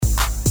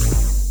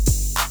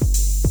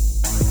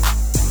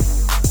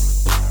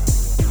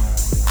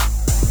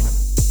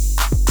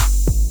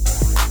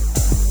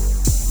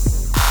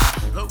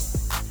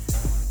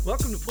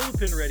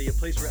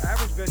place where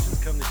average veterans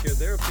come to share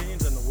their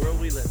opinions on the world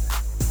we live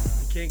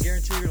in. We can't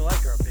guarantee you're going to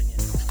like our opinion.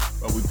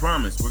 But we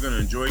promise we're going to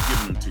enjoy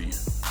giving them to you.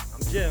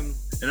 I'm Jim.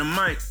 And I'm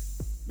Mike.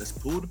 Let's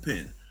pull the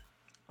pin.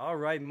 All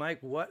right, Mike,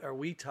 what are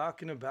we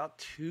talking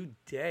about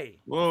today?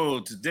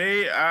 Whoa,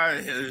 today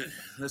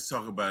let's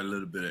talk about a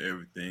little bit of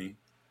everything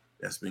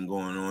that's been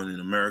going on in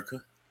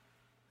America.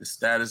 The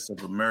status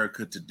of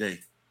America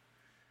today.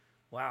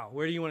 Wow,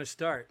 where do you want to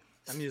start?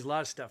 I mean, there's a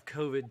lot of stuff.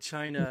 COVID,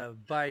 China,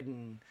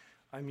 Biden,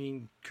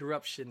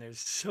 corruption. There's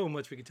so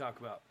much we could talk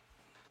about.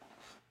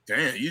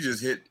 Damn, you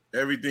just hit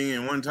everything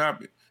in one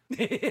topic.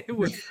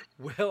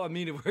 Well, I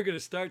mean, if we're going to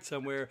start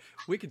somewhere,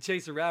 we could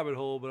chase a rabbit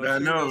hole, but I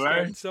know,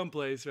 right?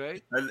 Someplace,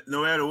 right?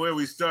 No matter where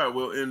we start,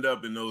 we'll end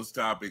up in those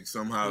topics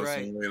somehow,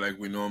 right. some way, like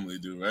we normally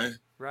do, right?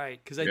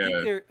 Right, because I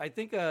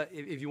think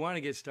if you want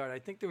to get started, I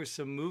think there was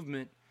some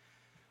movement.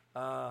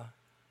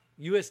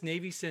 U.S.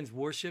 Navy sends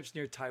warships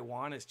near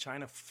Taiwan as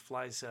China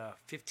flies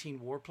 15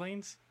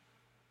 warplanes.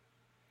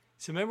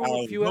 So remember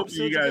a few episodes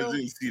ago? You guys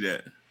didn't see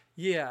that.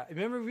 Yeah,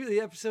 remember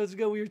the episodes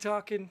ago we were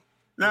talking?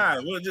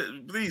 Nah, well,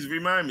 please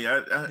remind me.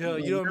 No,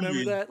 you don't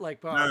remember that? Like,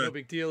 oh, no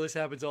big deal. This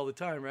happens all the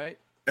time, right?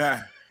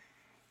 Yeah.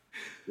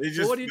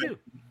 So what do you do?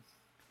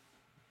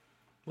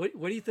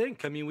 What do you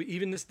think? I mean,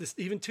 even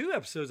even 2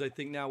 episodes, I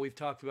think now we've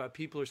talked about,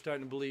 people are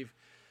starting to believe,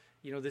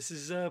 this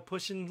is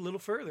pushing a little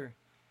further.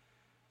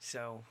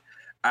 So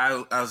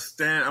I'm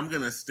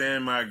gonna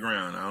stand my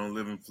ground. I don't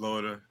live in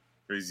Florida,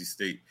 crazy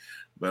state,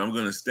 but I'm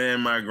gonna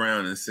stand my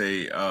ground and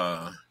say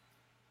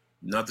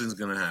nothing's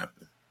gonna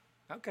happen.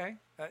 Okay,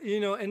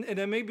 and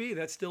that may be,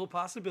 that's still a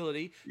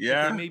possibility.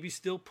 Yeah, they may be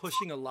still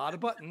pushing a lot of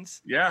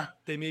buttons. Yeah,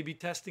 they may be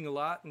testing a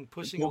lot and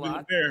pushing a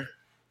lot.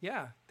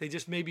 Yeah, they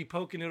just may be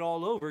poking it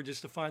all over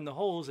just to find the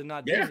holes and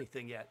not do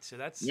anything yet. So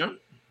that's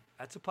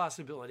a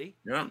possibility.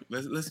 Yeah,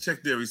 let's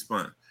check their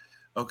response.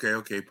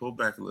 Okay, pull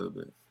back a little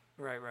bit.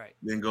 Right.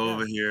 Then go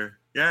over here.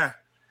 Yeah,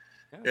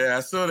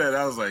 I saw that.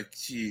 I was like,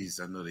 geez,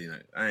 I know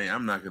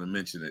I'm not going to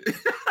mention it.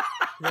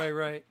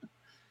 Right.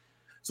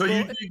 So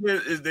you think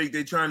is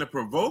they trying to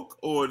provoke,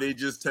 or they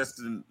just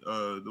testing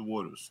the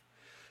waters?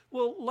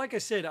 Well, like I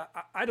said,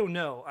 I don't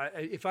know.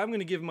 If I'm going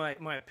to give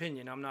my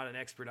opinion, I'm not an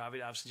expert of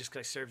it. Obviously, just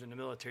because I served in the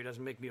military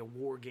doesn't make me a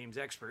war games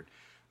expert.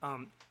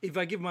 If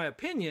I give my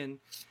opinion,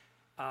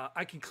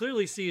 I can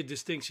clearly see a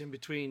distinction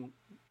between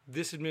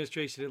this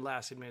administration and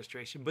last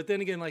administration. But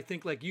then again, I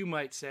think like you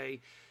might say,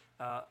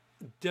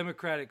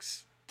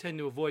 Democrats tend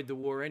to avoid the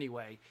war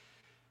anyway.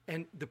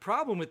 And the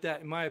problem with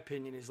that, in my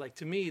opinion, is like,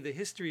 to me, the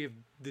history of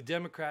the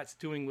Democrats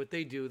doing what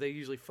they do, they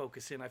usually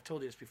focus in. I've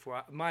told you this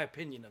before. My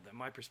opinion of them,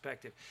 my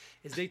perspective,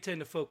 is they tend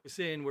to focus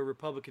in where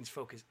Republicans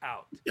focus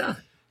out. Yeah.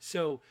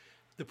 So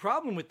the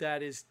problem with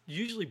that is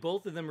usually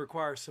both of them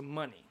require some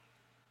money.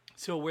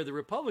 So where the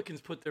Republicans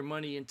put their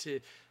money into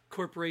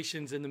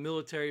corporations and the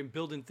military and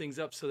building things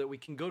up so that we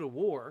can go to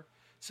war,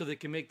 so they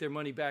can make their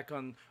money back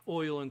on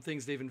oil and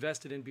things they've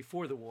invested in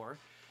before the war.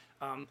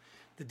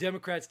 The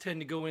Democrats tend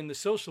to go in the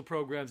social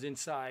programs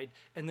inside,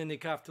 and then they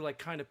have to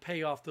kind of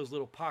pay off those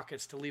little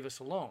pockets to leave us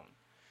alone.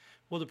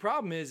 Well, the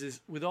problem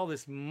is with all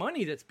this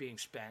money that's being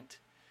spent,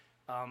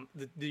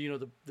 the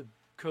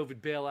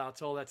COVID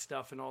bailouts, all that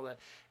stuff, and all that,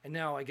 and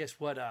now I guess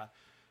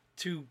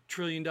 $2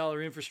 trillion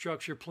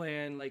infrastructure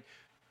plan. Like,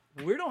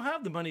 we don't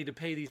have the money to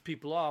pay these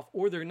people off,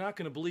 or they're not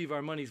going to believe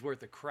our money's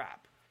worth of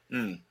crap.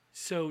 Mm.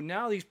 So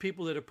now these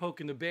people that are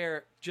poking the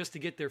bear just to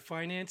get their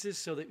finances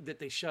so that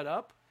they shut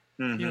up.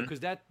 Mm-hmm. Because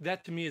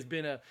that to me has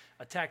been a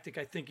tactic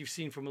I think you've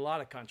seen from a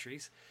lot of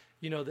countries,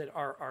 that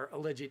are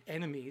alleged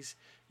enemies.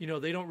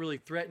 They don't really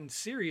threaten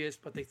serious,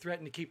 but they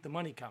threaten to keep the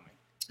money coming.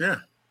 Yeah.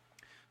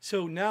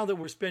 So now that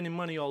we're spending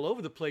money all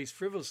over the place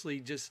frivolously,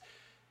 just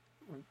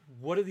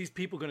what are these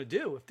people going to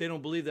do if they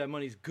don't believe that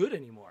money's good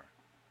anymore?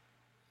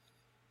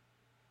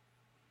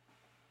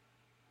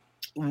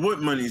 What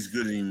money's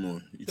good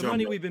anymore? The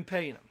money we've been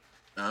paying them.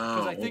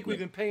 Because I think we've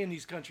been paying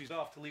these countries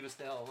off to leave us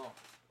the hell alone.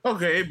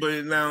 Okay,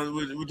 but now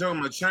we're talking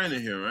about China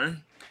here, right?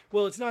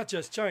 Well, it's not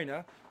just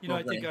China.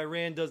 I think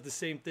Iran does the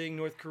same thing.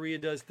 North Korea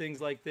does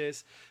things like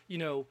this.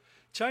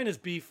 China's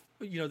beef,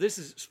 this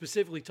is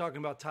specifically talking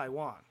about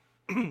Taiwan.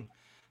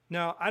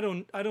 Now, I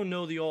don't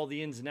know all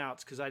the ins and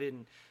outs because I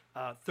didn't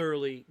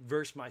thoroughly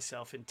verse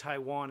myself in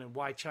Taiwan and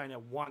why China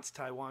wants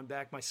Taiwan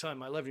back. My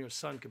 11-year-old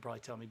son could probably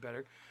tell me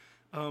better.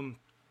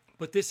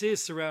 But this is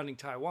surrounding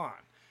Taiwan.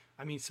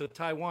 So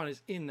Taiwan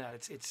is in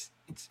that. It's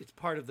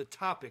part of the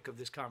topic of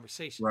this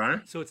conversation. Right.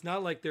 So it's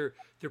not like they're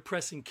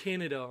pressing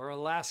Canada or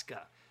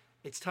Alaska.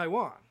 It's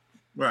Taiwan.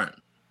 Right.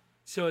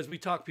 So as we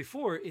talked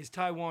before, is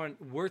Taiwan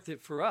worth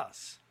it for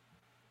us?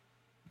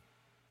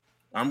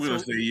 I'm going to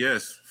say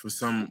yes for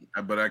some,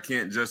 but I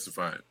can't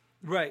justify it.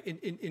 Right.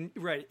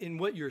 In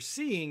what you're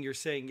seeing, you're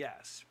saying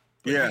yes.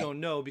 But you don't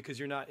know because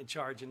you're not in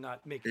charge and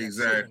not making that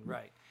decision.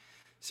 Right.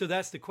 So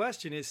that's the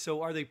question is,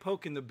 so are they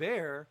poking the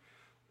bear,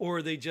 or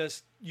are they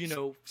just,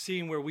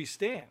 seeing where we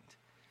stand?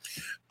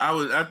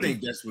 I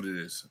think that's what it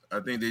is.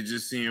 I think they're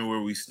just seeing where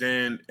we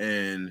stand,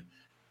 and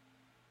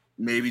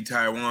maybe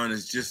Taiwan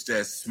is just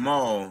that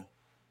small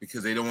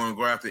because they don't want to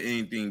go after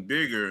anything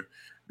bigger,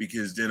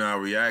 because then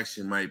our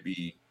reaction might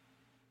be,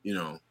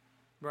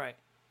 Right.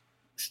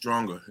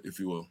 stronger, if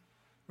you will.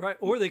 Right.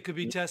 Or they could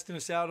be testing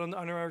us out on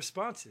our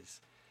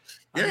responses.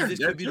 I Yeah, mean, this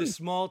that could be too. the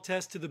small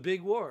test to the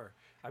big war.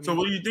 So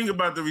what do you think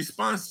about the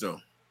response, though?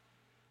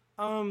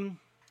 I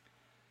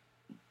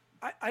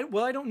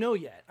don't know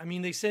yet. I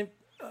mean, they sent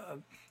a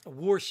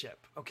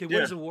warship. Okay,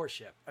 what is a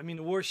warship? I mean,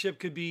 a warship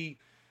could be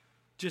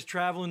just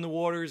traveling the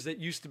waters that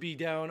used to be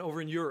down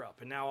over in Europe,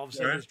 and now all of a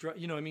sudden, it's,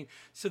 I mean,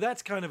 so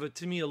that's kind of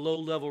to me a low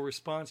level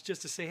response,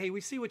 just to say, hey, we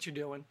see what you're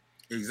doing.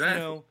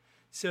 Exactly.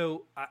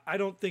 So I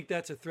don't think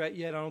that's a threat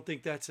yet. I don't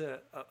think that's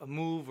a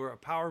move or a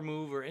power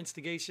move or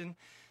instigation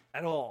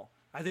at all.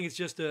 I think it's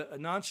just a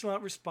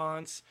nonchalant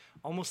response,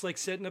 almost like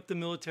setting up the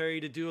military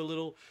to do a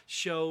little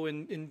show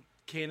in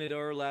Canada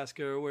or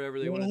Alaska or wherever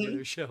they want to do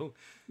their show.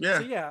 Yeah.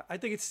 So yeah, I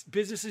think it's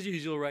business as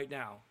usual right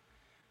now.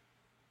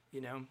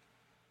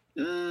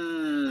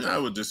 I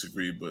would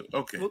disagree, but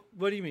okay.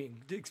 What do you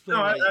mean? Explain.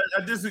 No, I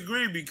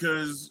disagree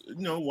because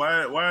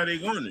why are they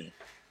going there?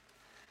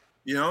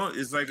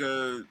 It's like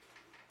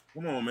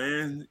come on,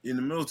 man. In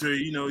the military,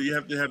 you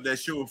have to have that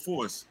show of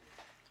force.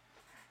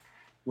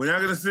 We're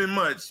not gonna send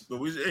much,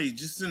 but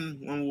just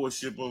send one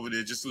warship over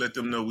there, just to let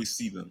them know we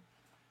see them.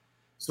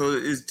 So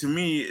to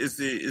me,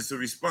 it's a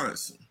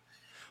response.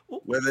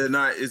 Whether or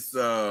not it's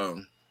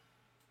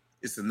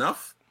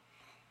enough,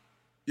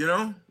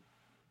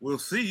 we'll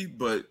see.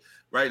 But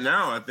right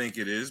now, I think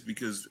it is,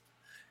 because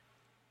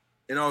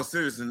in all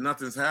seriousness,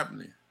 nothing's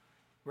happening.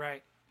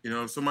 Right.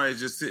 If somebody's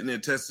just sitting there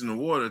testing the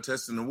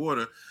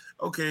water,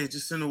 okay,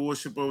 just send a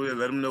warship over there,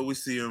 let them know we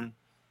see them,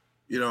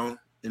 and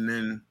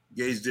then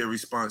gauge their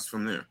response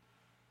from there.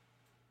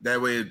 That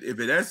way, if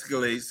it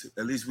escalates,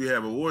 at least we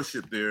have a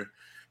warship there,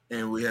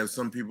 and we have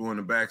some people on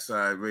the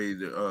backside ready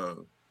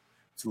to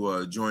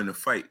join the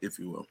fight, if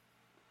you will.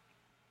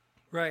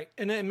 Right,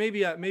 and then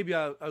maybe a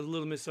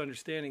little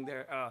misunderstanding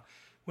there.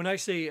 When I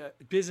say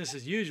business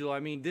as usual, I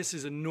mean this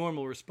is a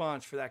normal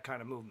response for that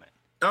kind of movement.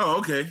 Oh,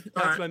 okay.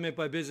 That's what I meant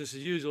by business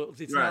as usual.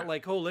 It's not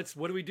like, oh,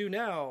 what do we do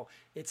now?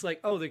 It's like,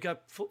 oh, they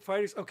got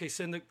fighters. Okay,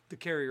 send the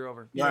carrier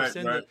over.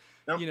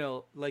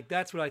 Like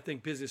that's what I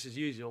think business as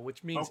usual,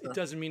 which means it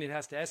doesn't mean it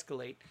has to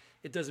escalate.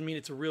 It doesn't mean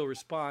it's a real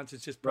response.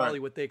 It's just probably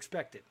what they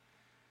expected.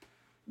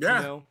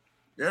 Yeah.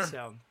 Yeah.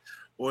 So,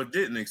 or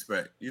didn't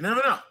expect. You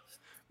never know.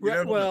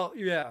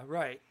 Yeah,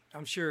 right.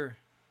 I'm sure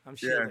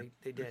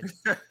they did.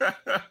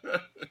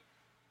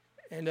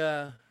 And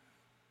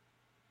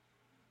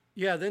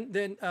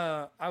then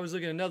I was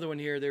looking at another one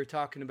here. They were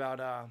talking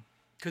about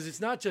because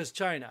it's not just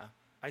China.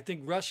 I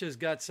think Russia's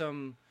got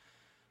some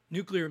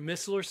nuclear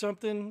missile or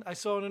something. I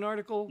saw in an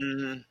article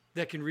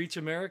that can reach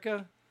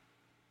America.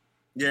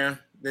 Yeah,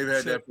 they've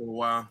had that for a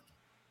while.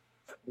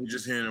 We're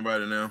just hearing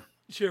about it now.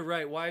 Sure,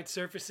 right. Why it's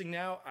surfacing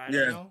now? I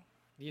don't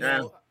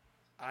know.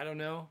 I don't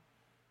know.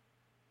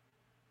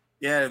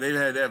 Yeah, they've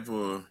had that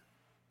for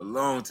a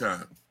long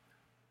time.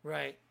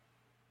 Right.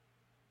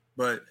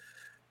 But,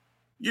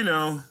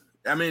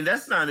 I mean,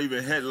 that's not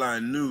even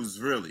headline news,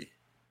 really.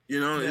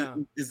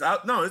 It's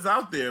out. No, it's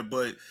out there,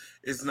 but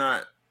it's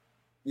not,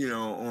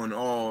 on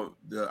all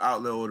the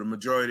outlet or the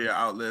majority of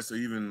outlets, or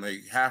even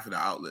like half of the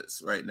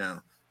outlets right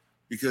now,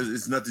 because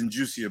it's nothing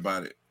juicy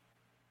about it.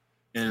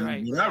 And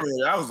when I read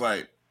it, I was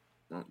like,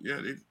 well,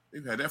 yeah,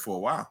 they've had that for a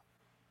while.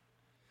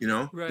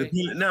 Right.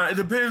 Now it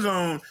depends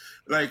on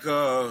like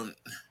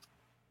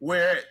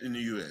where in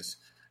the U.S.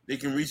 They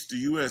can reach the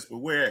U.S., but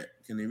where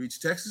can they reach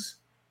Texas?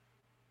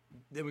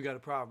 Then we got a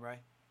problem, right?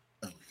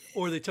 Oh,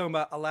 yeah. Or they talking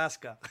about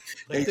Alaska?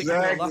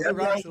 Exactly. That's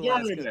where I was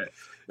going with that.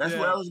 That's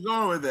where I was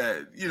going with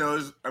that.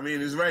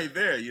 It's right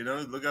there.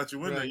 Look out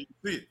your window, you can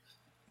see it.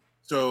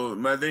 So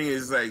my thing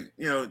is like,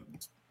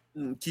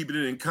 keeping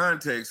it in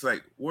context,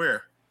 like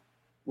where,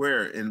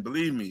 and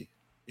believe me,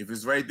 if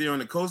it's right there on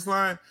the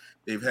coastline,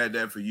 they've had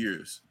that for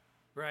years.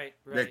 Right.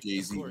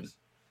 Decades even.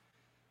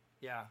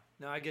 Yeah,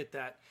 no, I get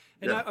that.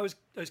 And I was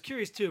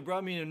curious too. It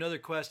brought me in another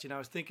question. I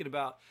was thinking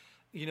about,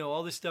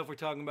 all this stuff we're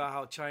talking about,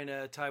 how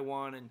China,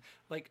 Taiwan, and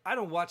like, I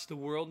don't watch the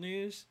world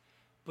news,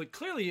 but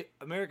clearly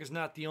America's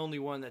not the only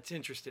one that's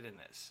interested in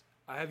this.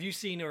 Have you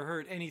seen or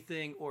heard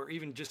anything, or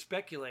even just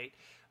speculate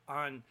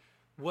on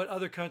what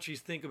other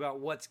countries think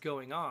about what's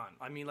going on?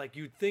 I mean, like,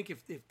 you'd think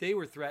if they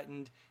were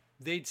threatened,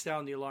 they'd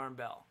sound the alarm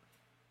bell.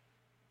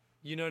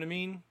 You know what I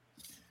mean?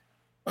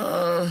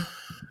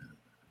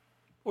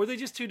 Or they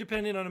just too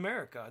dependent on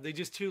America. They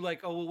just too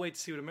like, oh, we'll wait to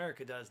see what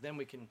America does, then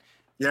we can.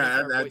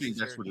 Yeah, I think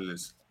that's what it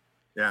is.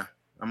 Yeah,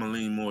 I'm gonna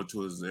lean more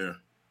towards there.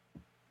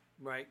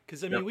 Right,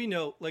 because I mean, we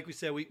know, like we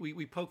said,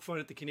 we poke fun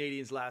at the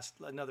Canadians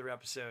another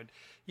episode,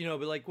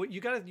 but like what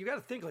you gotta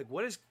think, like,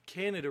 what does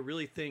Canada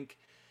really think?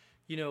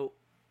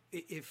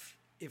 If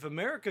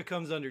America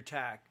comes under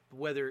attack,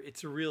 whether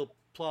it's a real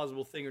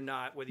plausible thing or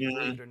not, whether you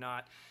believe it or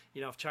not,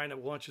 if China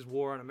launches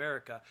war on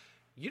America,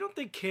 you don't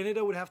think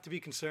Canada would have to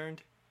be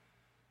concerned?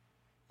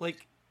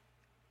 Like,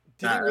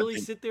 did they really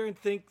sit there and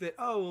think that,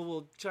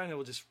 well, China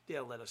will just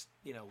let us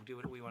do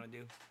what we want to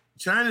do?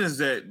 China's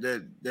that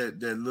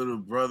little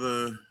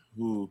brother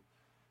who,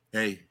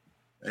 hey,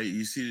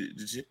 you see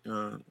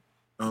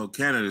oh,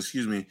 Canada,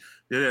 excuse me.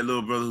 They're that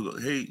little brother who go,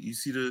 hey, you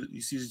see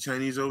the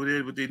Chinese over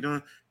there, what they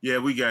doing? Yeah,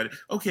 we got it.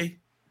 Okay.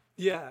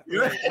 Yeah,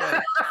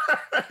 right.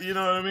 You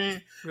know what I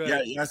mean?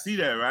 Right. Yeah, I see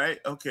that, right?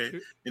 Okay.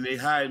 And they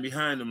hide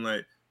behind them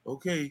like,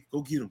 okay,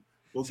 go get them.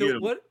 Go So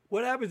get them.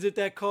 what happens if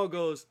that call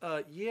goes,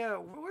 yeah,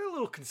 we're a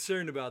little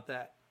concerned about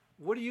that.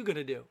 What are you going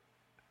to do?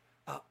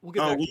 We'll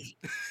get back to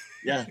you.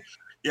 Yeah.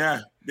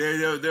 Yeah.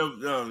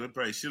 They'll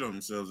probably shit on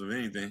themselves if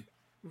anything.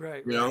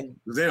 Right, You know,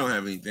 because they don't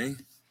have anything.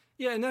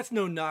 Yeah, and that's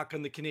no knock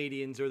on the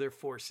Canadians or their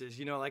forces.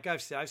 You know, like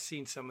I've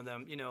seen some of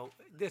them. You know,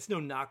 that's no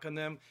knock on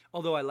them.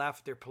 Although I laugh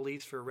at their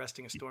police for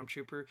arresting a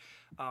stormtrooper,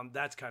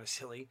 that's kind of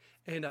silly,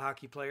 and a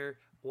hockey player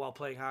while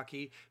playing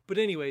hockey. But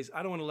anyways,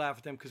 I don't want to laugh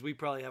at them because we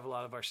probably have a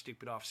lot of our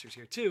stupid officers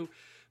here too.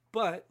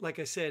 But like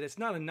I said, it's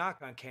not a knock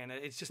on Canada.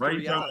 It's just Why a are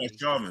you talking reality. about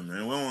Chauvin,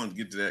 man? We don't want to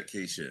get to that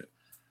case yet.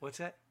 What's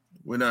that?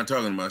 We're not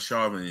talking about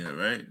Chauvin yet,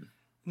 right?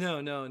 No.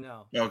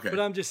 Okay. But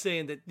I'm just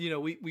saying that, you know,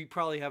 we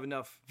probably have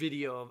enough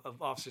video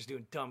of officers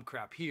doing dumb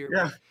crap here.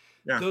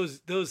 Yeah.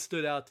 Those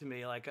stood out to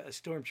me, like a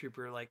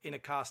stormtrooper, like in a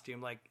costume,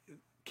 like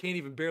can't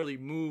even barely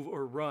move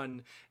or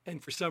run,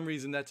 and for some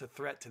reason that's a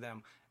threat to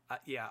them.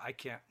 Yeah, I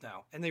can't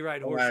now. And they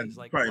ride horses.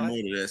 Like probably what? more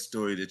to that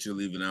story that you're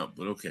leaving out,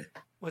 but okay.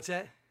 What's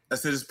that? I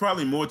said it's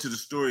probably more to the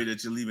story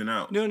that you're leaving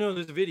out. No,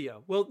 there's a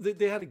video. Well,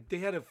 they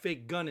had a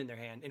fake gun in their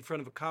hand in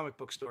front of a comic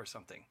book store or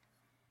something.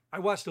 I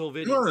watched the whole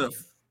video.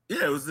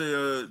 Yeah, it was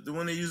the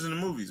one they use in the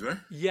movies, right?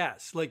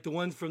 Yes, like the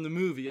ones from the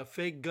movie, a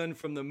fake gun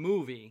from the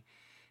movie.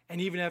 And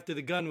even after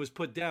the gun was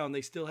put down,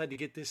 they still had to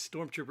get this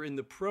stormtrooper in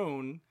the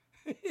prone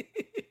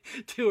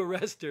to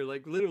arrest her.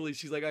 Like literally,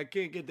 she's like, I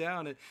can't get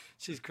down, and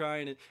she's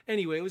crying. And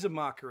anyway, it was a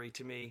mockery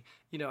to me.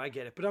 You know, I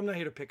get it, but I'm not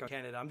here to pick on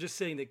Canada. I'm just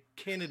saying that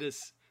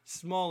Canada's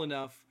small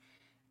enough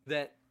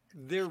that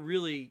they're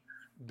really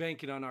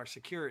banking on our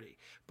security.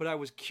 But I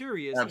was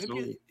curious.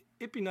 Absolutely.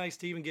 It'd be nice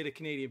to even get a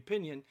Canadian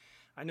opinion.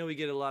 I know we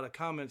get a lot of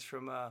comments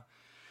from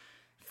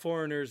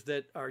foreigners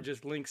that are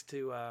just links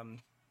to,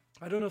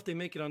 I don't know if they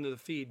make it onto the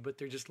feed, but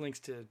they're just links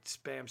to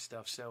spam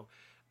stuff. So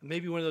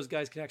maybe one of those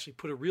guys can actually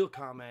put a real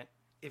comment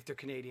if they're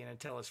Canadian and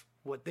tell us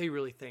what they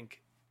really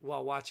think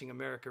while watching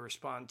America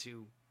respond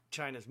to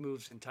China's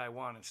moves in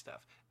Taiwan and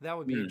stuff. That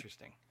would be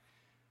interesting.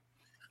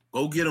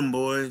 Go get them,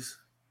 boys.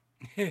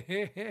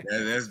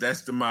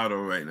 That's the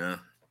motto right now.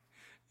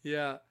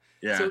 Yeah.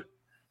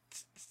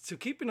 So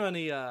keeping on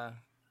the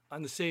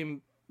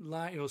same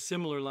line,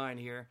 similar line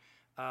here,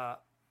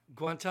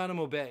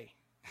 Guantanamo Bay.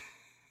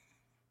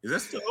 Is that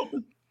still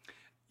open?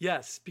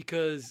 Yes,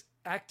 because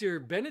actor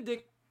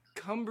Benedict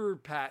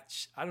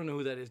Cumberbatch, I don't know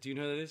who that is. Do you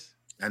know who that is?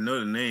 I know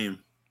the name.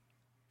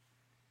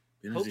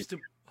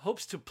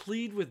 Hopes to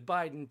plead with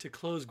Biden to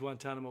close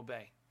Guantanamo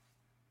Bay.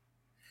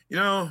 You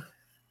know,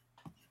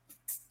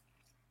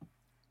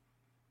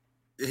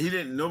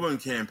 no one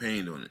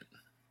campaigned on it.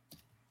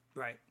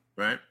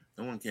 Right.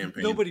 No one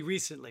campaigned. Nobody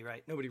recently,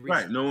 right?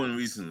 Right, no one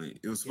recently.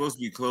 It was supposed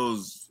to be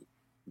closed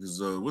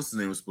because what's his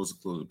name was supposed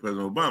to close it?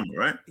 President Obama,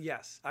 right?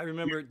 Yes, I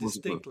remember it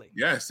distinctly.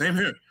 Yeah, same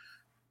here.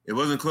 It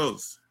wasn't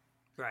closed.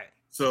 Right.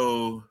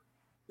 So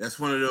that's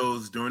one of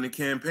those during the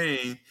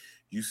campaign,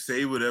 you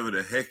say whatever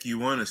the heck you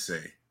want to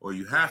say, or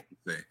you have to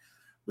say.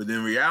 But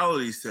then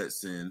reality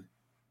sets in,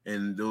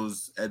 and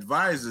those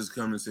advisors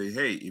come and say,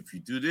 hey, if you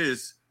do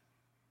this,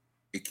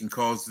 it can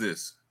cause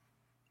this.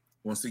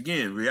 Once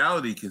again,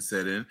 reality can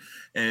set in,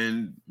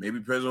 and maybe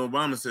President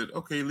Obama said,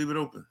 okay, leave it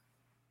open,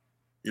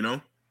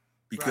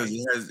 because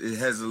it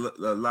has a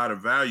lot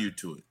of value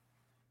to it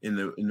in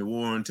the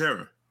war on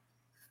terror.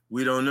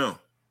 We don't know.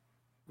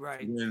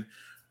 Right. When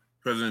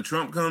President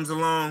Trump comes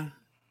along,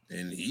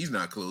 and he's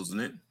not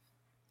closing it,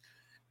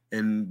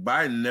 and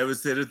Biden never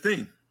said a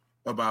thing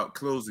about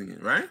closing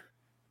it, right?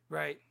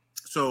 Right.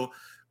 So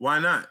why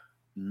not?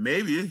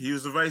 Maybe he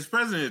was the vice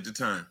president at the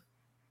time.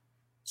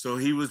 So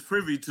he was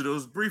privy to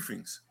those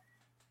briefings.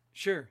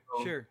 Sure.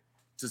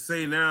 To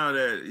say now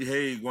that,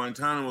 hey,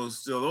 Guantanamo is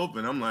still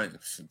open, I'm like,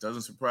 it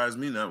doesn't surprise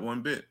me, not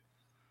one bit.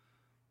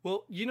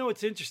 Well,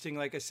 it's interesting.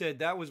 Like I said,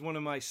 that was one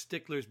of my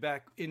sticklers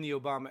back in the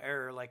Obama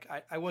era. Like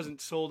I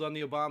wasn't sold on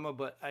the Obama,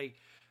 but I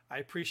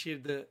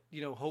appreciated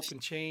the, hope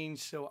and change.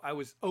 So I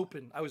was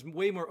open. I was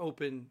way more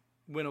open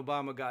when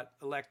Obama got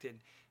elected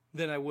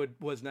than I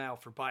was now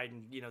for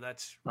Biden.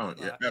 That's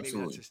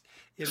absolutely.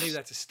 Maybe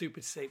that's a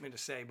stupid statement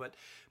to say, but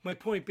my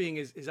point being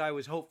is I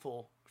was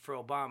hopeful for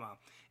Obama,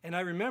 and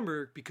I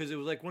remember because it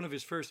was like one of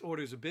his first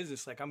orders of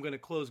business, like I'm going to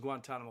close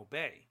Guantanamo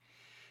Bay,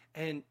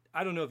 and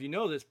I don't know if you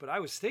know this, but I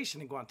was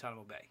stationed in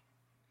Guantanamo Bay.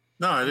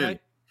 No, I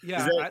didn't.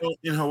 Is that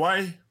in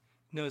Hawaii?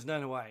 No, it's not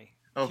in Hawaii.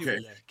 Okay.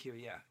 Cuba,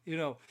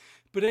 yeah.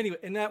 But anyway,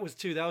 and that was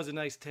a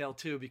nice tale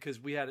too, because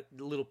we had a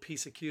little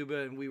piece of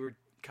Cuba and we were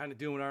kind of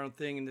doing our own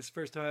thing. And this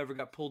first time I ever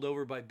got pulled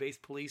over by base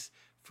police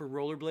for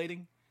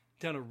rollerblading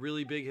down a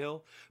really big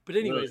hill. But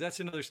anyways, That's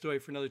another story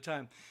for another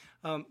time.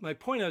 My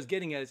point I was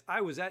getting at is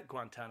I was at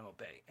Guantanamo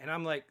Bay, and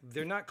I'm like,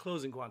 they're not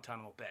closing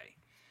Guantanamo Bay.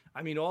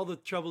 I mean, all the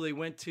trouble they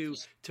went to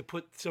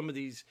put some of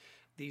these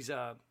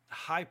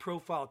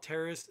high-profile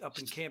terrorists up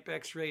in Camp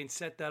X-Ray and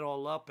set that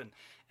all up, and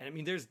I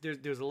mean,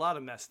 there's a lot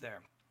of mess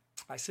there.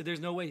 I said, there's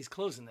no way he's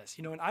closing this,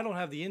 you know, and I don't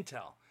have the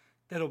intel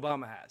that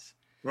Obama has.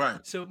 Right.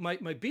 So my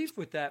beef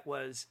with that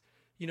was,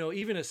 you know,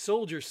 even a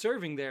soldier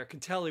serving there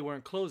could tell they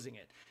weren't closing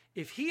it.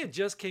 If he had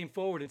just came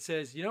forward and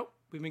says, you know,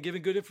 we've been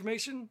given good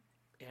information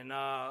and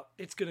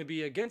it's going to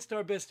be against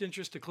our best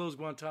interest to close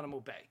Guantanamo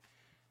Bay,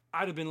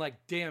 I'd have been like,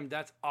 damn,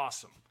 that's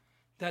awesome.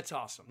 That's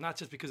awesome. Not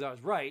just because I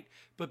was right,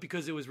 but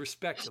because it was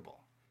respectable.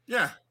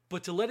 Yeah.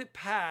 But to let it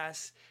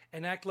pass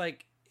and act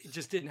like it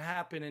just didn't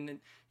happen, and then,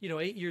 you know,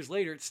 8 years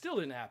later, it still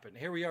didn't happen.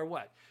 Here we are,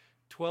 what,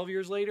 12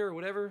 years later or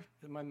whatever?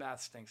 My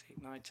math stinks.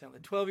 8, 9, 10,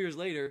 12 years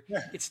later,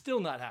 it's still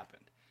not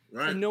happened.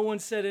 Right. And no one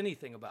said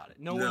anything about it.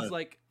 No one's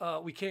like,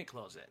 we can't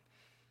close it.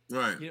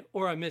 Right. You know,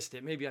 or I missed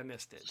it. Maybe I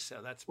missed it. So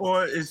that's.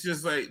 Or it's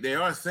just like they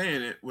are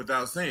saying it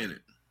without saying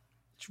it.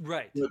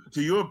 Right. But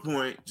to your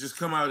point, just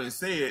come out and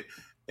say it,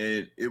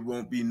 and it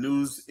won't be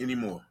news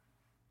anymore.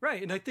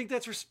 Right. And I think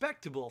that's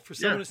respectable for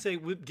someone to say,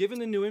 given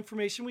the new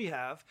information we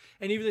have,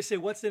 and even they say,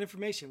 what's that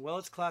information? Well,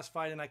 it's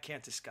classified and I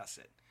can't discuss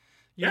it.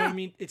 You know what I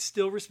mean? It's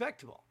still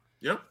respectable.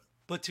 Yep.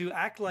 But to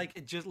act like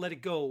it, just let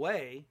it go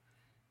away,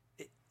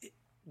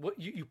 what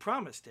you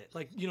promised it.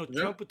 Like, you know,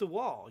 Trump with the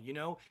wall, you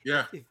know?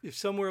 Yeah. If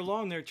somewhere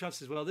along there Trump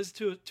says, well, this is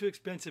too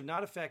expensive,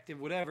 not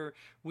effective, whatever,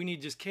 we need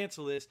to just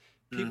cancel this,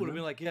 people would have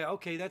been like, yeah,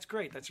 okay, that's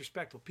great. That's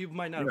respectable. People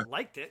might not have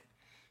liked it,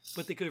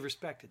 but they could have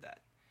respected that.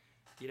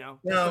 You know?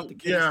 Well,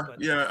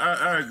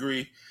 I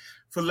agree.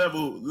 For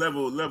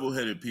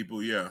level-headed people,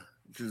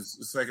 because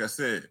it's like I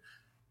said,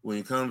 when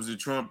it comes to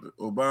Trump,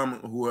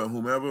 Obama,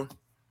 whomever,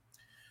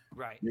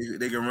 right?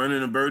 They can run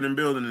in a burning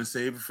building and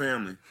save a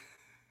family.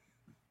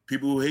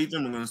 People who hate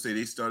them are going to say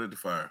they started the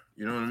fire.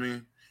 You know what I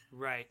mean?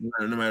 Right.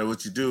 No matter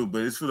what you do,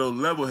 but it's for those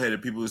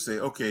level-headed people who say,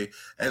 okay,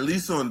 at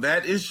least on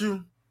that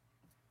issue,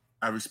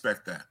 I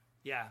respect that.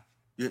 Yeah.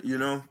 You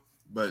know,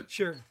 but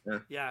sure.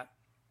 Yeah.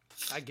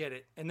 I get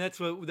it. And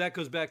that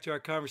goes back to our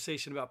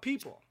conversation about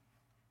people.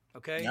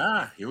 Okay.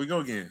 Here we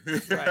go again.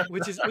 Right.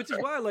 Which is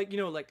why, like, you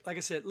know, like I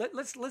said,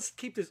 let's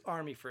keep this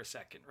army for a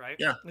second, right?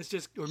 Yeah.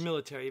 Or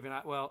military even.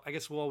 I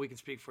guess all we can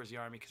speak for is the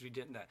army because we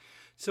didn't that.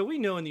 So we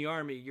know in the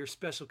army, you're a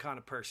special kind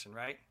of person,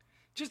 right?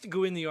 Just to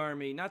go in the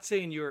army, not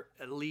saying you're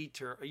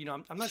elite or, you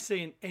know, I'm not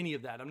saying any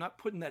of that. I'm not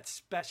putting that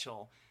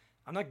special.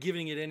 I'm not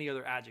giving it any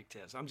other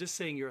adjectives. I'm just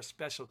saying you're a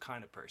special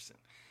kind of person.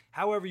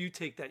 However you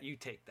take that, you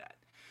take that.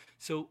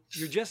 So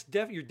you're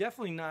you're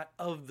definitely not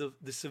of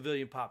the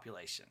civilian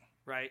population,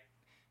 right?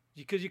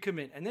 Because you come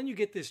in and then you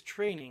get this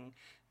training,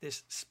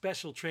 this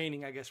special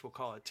training, I guess we'll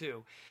call it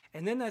too.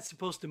 And then that's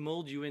supposed to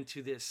mold you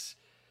into this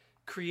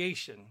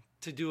creation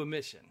to do a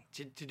mission,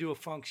 to do a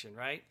function,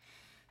 right?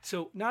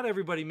 So not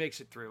everybody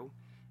makes it through,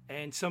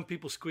 and some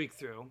people squeak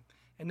through,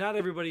 and not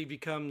everybody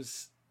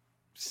becomes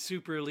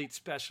super elite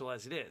special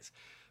as it is.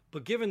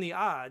 But given the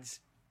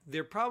odds,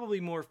 they're probably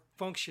more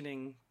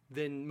functioning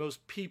than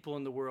most people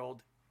in the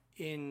world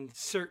in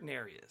certain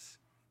areas.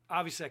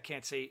 Obviously, I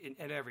can't say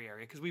in every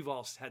area because we've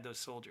all had those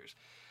soldiers.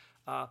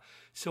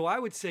 So I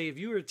would say if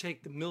you were to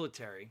take the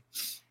military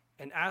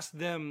and ask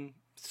them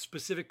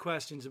specific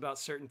questions about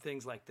certain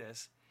things like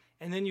this,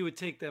 and then you would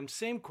take them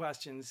same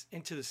questions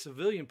into the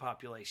civilian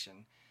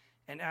population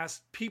and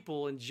ask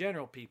people, in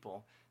general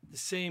people, the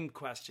same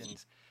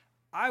questions,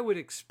 I would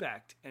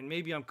expect, and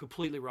maybe I'm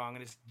completely wrong,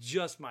 and it's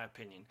just my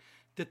opinion,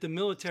 that the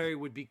military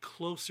would be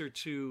closer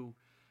to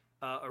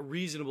a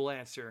reasonable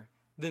answer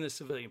than the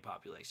civilian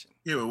population.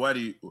 Yeah, but why do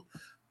you?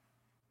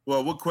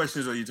 Well, what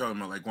questions are you talking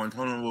about, like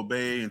Guantanamo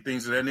Bay and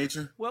things of that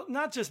nature? Well,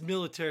 not just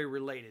military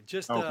related.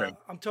 Just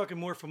I'm talking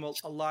more from a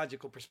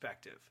logical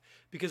perspective,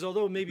 because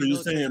although maybe so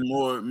you're saying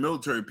more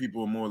military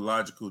people are more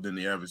logical than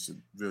the average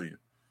civilian.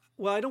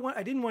 Well,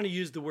 I didn't want to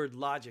use the word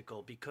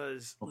logical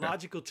because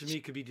logical to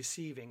me could be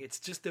deceiving. It's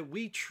just that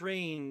we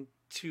train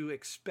to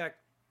expect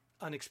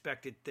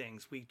unexpected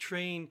things. We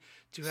train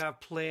to have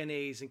plan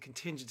A's and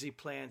contingency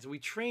plans. We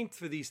train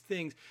for these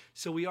things,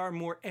 so we are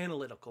more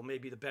analytical,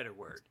 maybe the better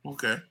word.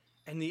 Okay.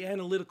 And the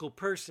analytical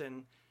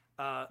person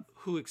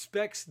who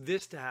expects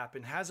this to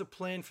happen, has a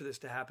plan for this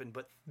to happen,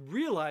 but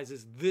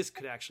realizes this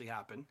could actually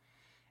happen,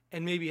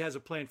 and maybe has a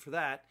plan for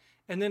that,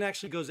 and then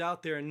actually goes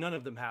out there and none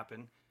of them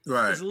happen,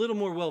 is a little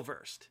more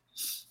well-versed.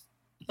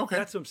 Okay.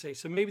 That's what I'm saying.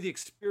 So maybe the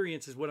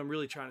experience is what I'm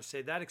really trying to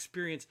say. That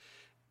experience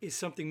is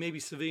something maybe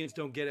civilians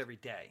don't get every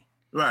day.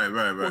 Right.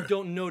 Or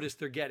don't notice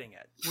they're getting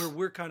it, where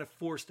we're kind of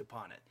forced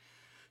upon it.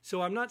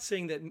 So I'm not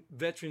saying that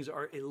veterans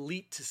are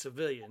elite to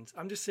civilians.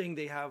 I'm just saying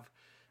they have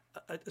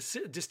a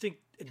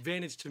distinct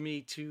advantage to me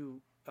to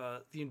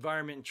the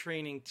environment and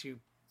training to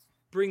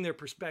bring their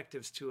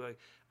perspectives to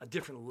a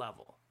different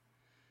level.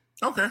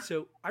 Okay.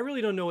 So I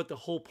really don't know what the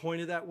whole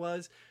point of that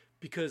was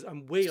because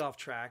I'm way off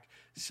track.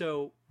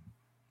 So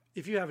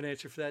if you have an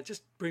answer for that,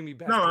 just bring me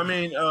back. No, I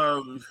mean,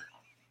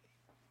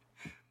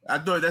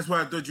 that's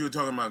why I thought you were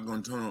talking about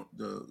Guantanamo,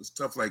 the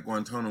stuff like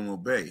Guantanamo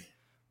Bay.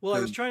 Well, I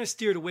was trying to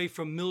steer it away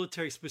from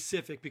military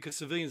specific because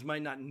civilians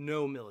might not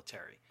know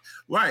military.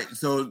 Right.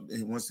 So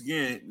once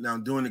again, now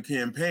during the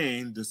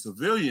campaign, the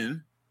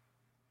civilian,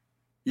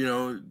 you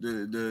know,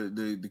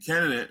 the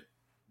candidate,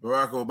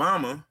 Barack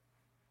Obama,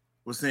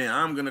 was saying,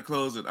 I'm going to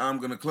close it. I'm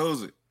going to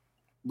close it.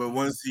 But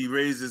once he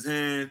raised his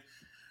hand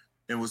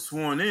and was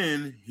sworn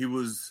in, he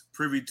was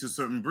privy to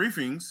certain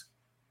briefings,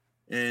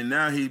 and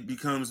now he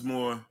becomes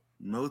more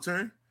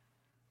military,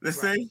 let's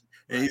say.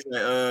 And he's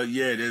like,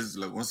 yeah, there's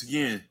like, once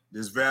again,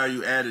 there's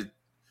value added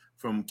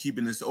from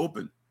keeping this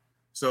open.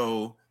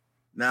 So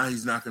now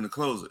he's not going to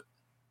close it.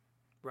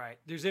 Right.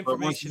 There's information.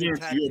 But once again,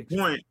 to your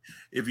point,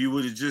 if you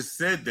would have just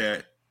said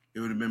that, it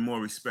would have been more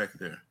respect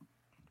there.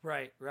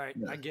 Right. Yeah.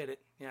 I get it.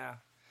 Yeah.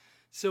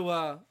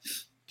 So,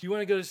 do you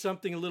want to go to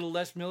something a little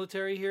less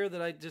military here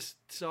that I just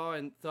saw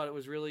and thought it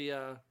was really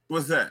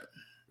what's that?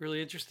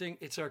 Really interesting.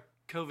 It's our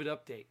COVID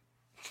update.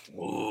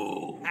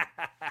 Oh,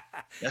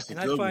 that's a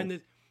and good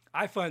one.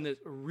 I find this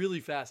really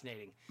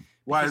fascinating.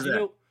 Why is that? You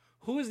know,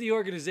 who is the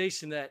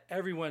organization that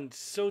everyone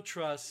so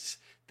trusts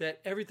that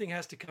everything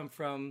has to come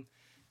from,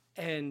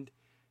 and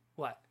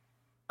what?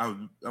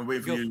 I'm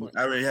waiting for you.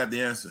 I already have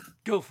the answer.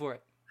 Go for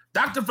it.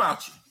 Dr.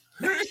 Fauci.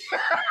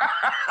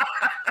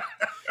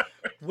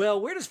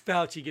 Well, where does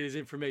Fauci get his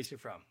information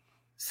from?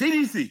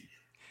 CDC.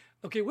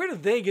 Okay, where do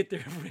they get their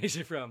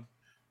information from?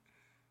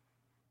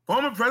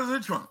 Former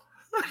President Trump.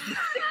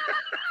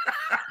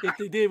 If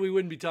they did, we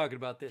wouldn't be talking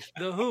about this.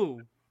 The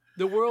WHO,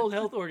 the World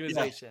Health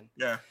Organization.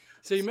 Yeah.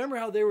 So you remember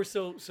how they were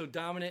so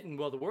dominant, and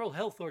well, the World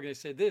Health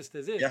Organization said this,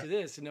 does this, do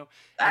this, you know.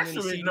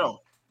 Actually,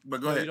 no.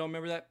 But go ahead. You don't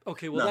remember that?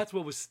 Okay, well, that's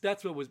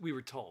what we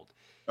were told.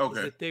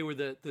 Okay. That they were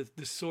the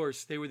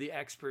source, they were the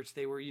experts,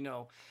 they were, you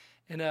know,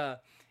 and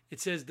it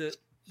says that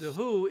the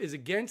WHO is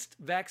against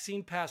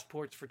vaccine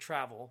passports for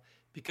travel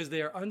because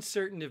they are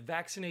uncertain if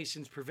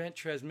vaccinations prevent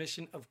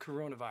transmission of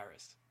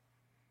coronavirus.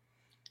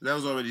 That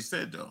was already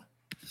said, though.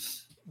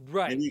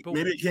 Right.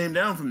 Maybe it came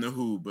down from the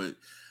WHO, but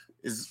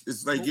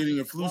it's like getting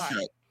a flu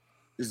shot.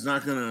 It's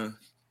not going to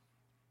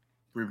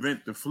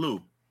prevent the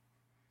flu.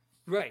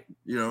 Right.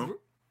 You know?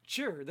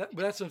 Sure. But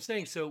that's what I'm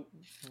saying. So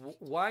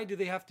why do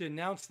they have to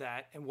announce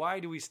that? And why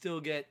do we still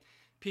get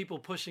people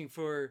pushing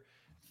for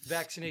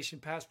vaccination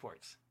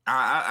passports?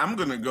 I'm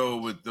going to go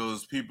with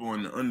those people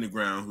in the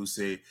underground who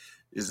say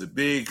it's a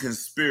big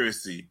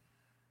conspiracy,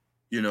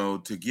 you know,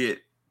 to get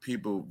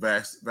people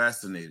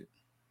vaccinated.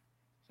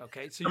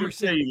 Okay, so I'm you're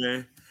saying, tell you,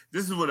 man,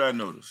 this is what I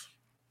noticed.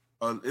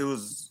 It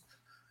was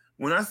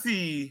when I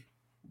see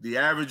the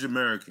average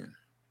American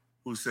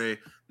who say,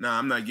 "Nah,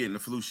 I'm not getting the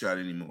flu shot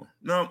anymore."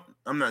 No,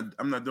 I'm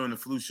not doing the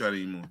flu shot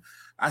anymore.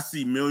 I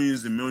see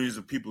millions and millions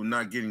of people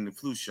not getting the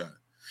flu shot.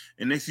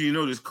 And next thing you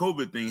know, this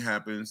COVID thing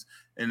happens,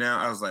 and now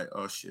I was like,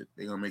 "Oh shit,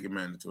 they're gonna make it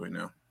mandatory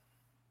now."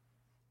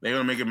 They're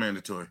gonna make it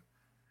mandatory,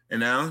 and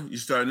now you're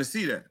starting to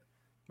see that.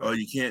 Oh,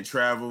 you can't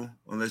travel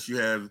unless you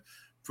have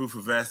proof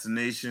of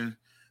vaccination.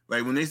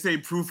 Like when they say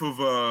proof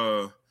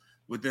of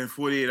within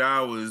 48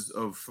 hours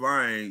of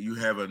flying, you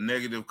have a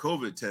negative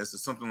COVID test or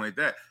something like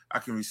that, I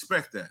can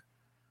respect that.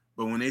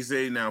 But when they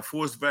say now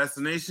forced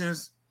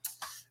vaccinations,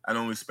 I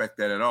don't respect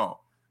that at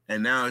all.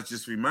 And now it's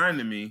just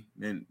reminding me,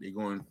 and they're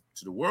going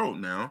to the world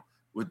now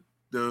with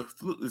the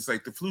flu. It's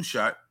like the flu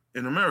shot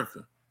in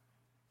America.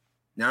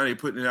 Now they're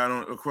putting it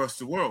out across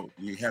the world.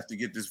 You have to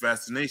get this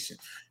vaccination.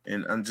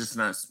 And I'm just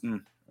not,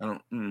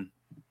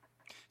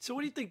 So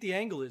what do you think the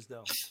angle is,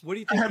 though? What do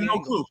you think? I have no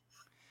clue.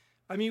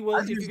 I mean, well,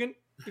 if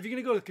you're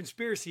gonna go to the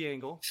conspiracy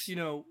angle, you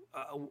know,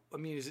 I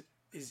mean,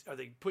 are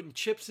they putting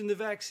chips in the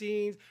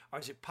vaccines? Or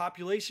is it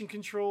population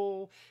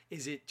control?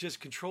 Is it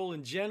just control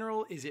in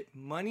general? Is it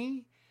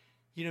money?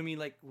 You know what I mean?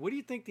 Like, what do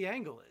you think the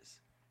angle is?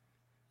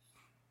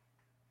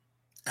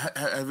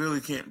 I really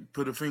can't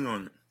put a finger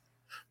on it.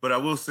 But I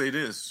will say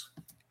this.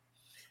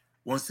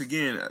 Once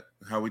again,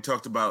 how we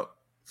talked about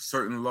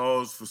certain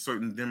laws for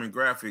certain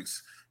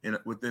demographics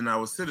within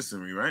our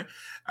citizenry, right?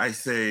 I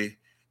say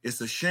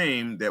it's a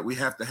shame that we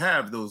have to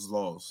have those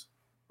laws,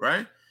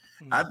 right?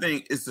 Mm-hmm. I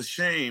think it's a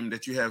shame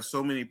that you have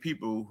so many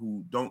people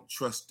who don't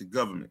trust the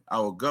government,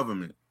 our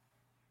government,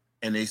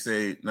 and they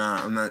say,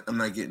 "Nah, I'm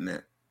not getting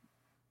that."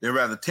 They'd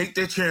rather take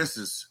their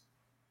chances.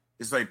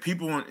 It's like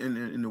people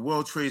in the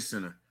World Trade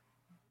Center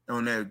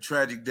on that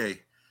tragic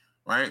day,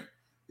 right?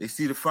 They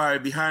see the fire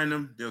behind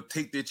them, they'll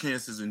take their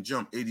chances and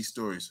jump 80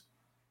 stories.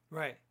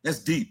 Right. That's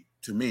deep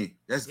to me.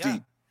 That's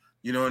deep.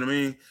 You know what I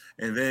mean?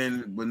 And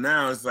then, but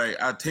now it's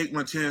like, I take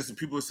my chances.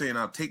 People are saying,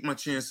 I'll take my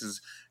chances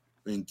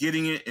in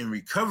getting it and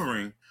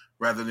recovering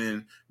rather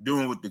than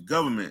doing what the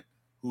government,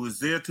 who is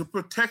there to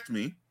protect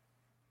me,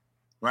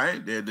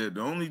 right?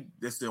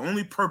 That's the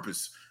only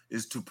purpose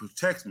is to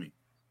protect me.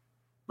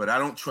 But I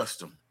don't trust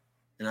them.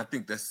 And I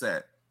think that's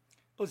sad.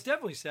 Well, it's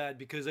definitely sad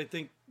because I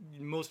think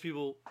most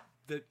people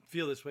that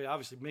feel this way,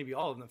 obviously maybe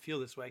all of them feel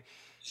this way,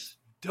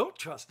 don't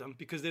trust them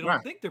because they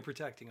don't think they're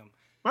protecting them.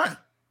 Right.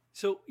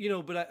 So, you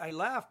know, but I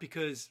laugh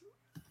because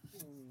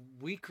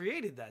we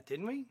created that,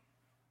 didn't we?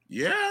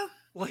 Yeah.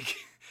 Like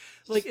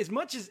as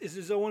much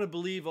as I want to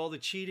believe all the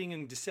cheating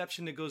and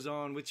deception that goes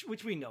on, which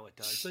we know it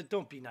does, but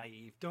don't be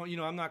naive.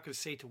 I'm not going to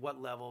say to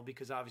what level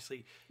because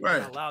obviously we're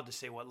not allowed to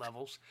say what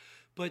levels.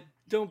 But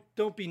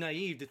don't be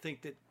naive to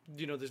think that,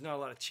 you know, there's not a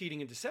lot of cheating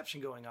and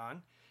deception going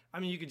on. I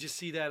mean, you could just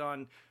see that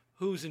on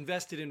who's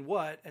invested in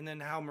what and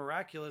then how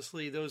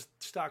miraculously those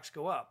stocks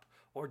go up.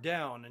 or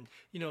down, and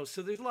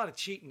so there's a lot of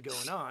cheating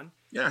going on.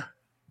 Yeah.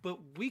 But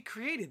we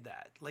created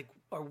that. Like,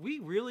 are we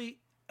really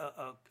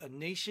a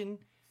nation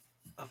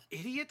of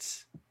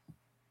idiots,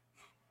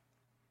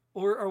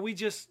 or are we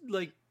just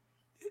like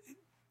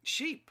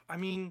sheep? I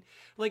mean,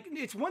 like,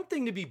 it's one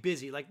thing to be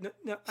busy. Like,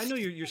 I know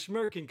you're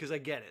smirking because I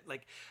get it.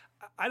 Like,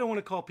 I don't want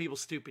to call people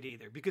stupid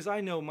either, because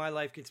I know my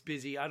life gets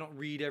busy. I don't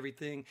read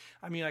everything.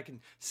 I mean, I can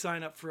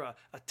sign up for a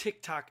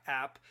TikTok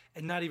app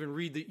and not even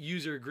read the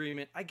user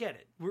agreement. I get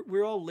it.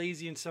 We're all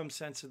lazy in some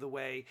sense of the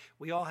way.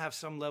 We all have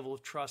some level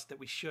of trust that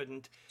we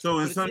shouldn't. So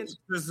in some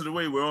sense of the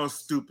way, we're all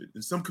stupid.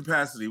 In some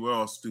capacity, we're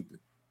all stupid.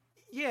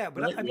 Yeah,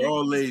 but right? I mean, we're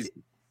all lazy.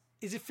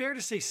 Is it fair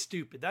to say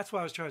stupid? That's what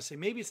I was trying to say.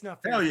 Maybe it's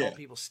not fair to call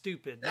people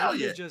stupid. Maybe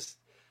they're just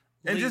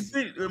lazy. And just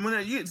think,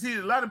 you see,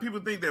 a lot of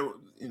people think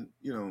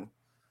that,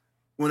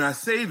 when I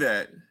say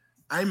that,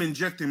 I'm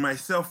injecting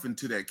myself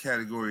into that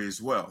category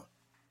as well.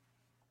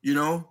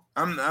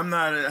 I'm not,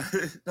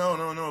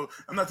 no.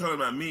 I'm not talking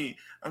about me.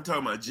 I'm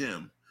talking about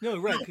Jim. No,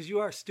 right, because you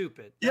are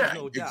stupid. There's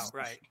no doubt,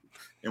 right.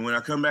 And when I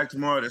come back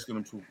tomorrow, that's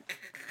going to prove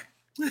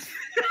it.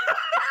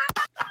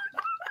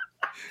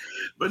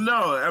 But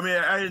no, I mean,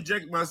 I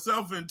inject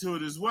myself into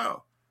it as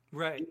well.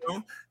 Right.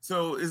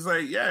 So it's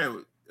like,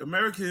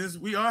 Americans,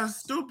 we are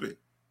stupid.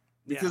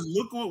 Because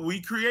look what we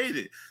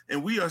created,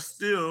 and we are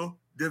still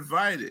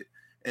divided.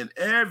 And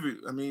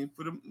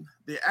for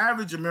the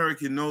average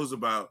American knows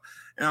about,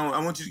 and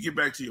I want you to get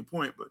back to your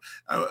point, but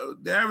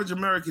the average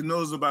American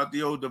knows about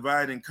the old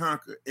divide and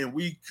conquer, and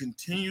we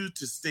continue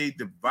to stay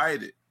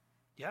divided.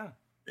 Yeah.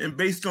 And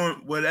based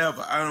on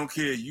whatever, I don't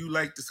care. You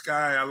like the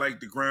sky, I like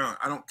the ground.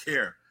 I don't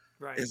care.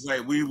 Right. It's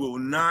like we will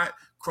not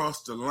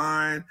cross the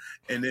line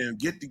and then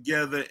get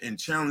together and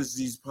challenge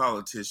these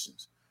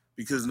politicians,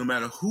 because no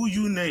matter who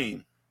you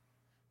name,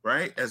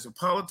 right? As a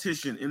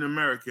politician in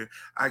America,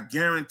 I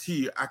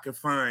guarantee you I can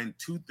find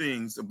two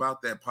things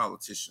about that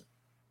politician.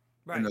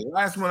 Right. And the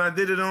last one I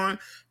did it on,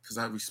 because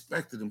I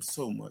respected him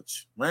so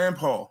much, Rand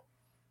Paul.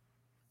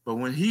 But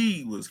when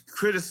he was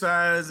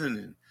criticizing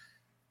and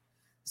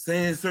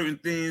saying certain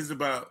things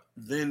about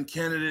then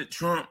candidate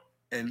Trump,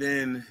 and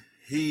then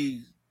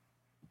he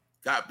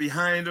got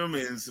behind him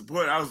and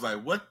support, I was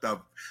like, what the?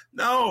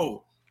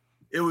 No,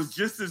 it was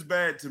just as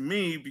bad to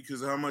me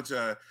because of how much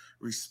I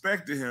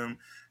respected him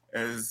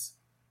as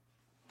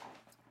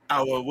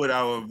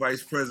our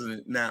vice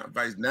president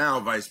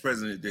vice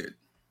president did.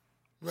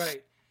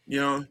 Right.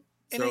 And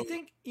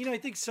I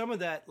think some of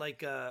that,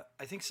 like, I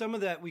think some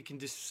of that we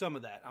can some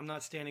of that. I'm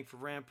not standing for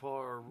Rand Paul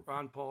or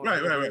Ron Paul.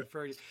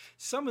 Right.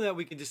 Some of that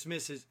we can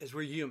dismiss as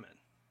we're human,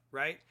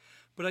 right?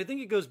 But I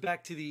think it goes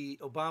back to the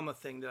Obama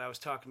thing that I was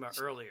talking about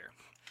earlier.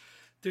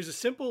 There's a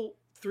simple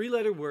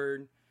 3-letter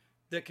word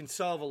that can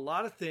solve a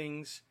lot of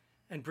things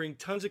and bring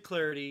tons of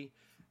clarity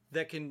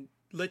that can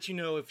let you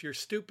know if you're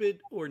stupid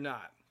or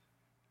not.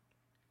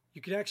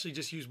 You can actually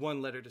just use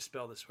one letter to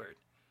spell this word.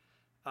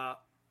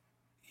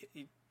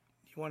 You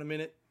want a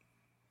minute?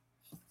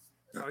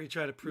 Or are you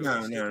trying to prove?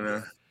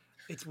 No.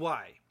 It's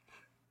why.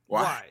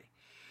 Why?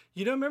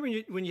 Remember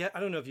when you I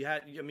don't know if you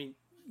had. I mean,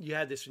 you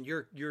had this when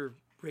you're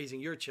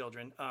raising your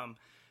children.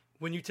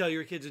 When you tell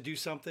your kids to do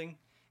something,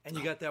 and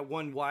you got that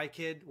one why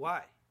kid.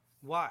 Why?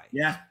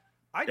 Yeah.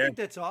 I think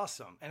that's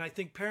awesome, and I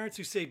think parents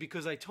who say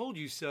because I told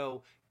you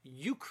so.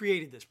 You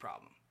created this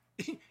problem.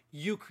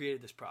 You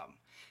created this problem.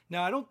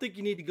 Now, I don't think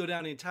you need to go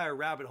down the entire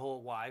rabbit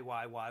hole. Why?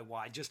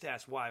 Just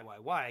ask why.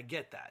 I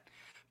get that.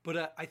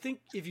 But I think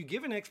if you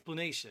give an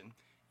explanation,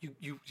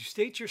 you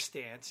state your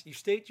stance, you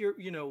state your,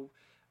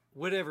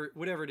 whatever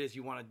it is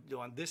you want to do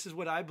on, this is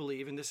what I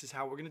believe and this is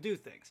how we're going to do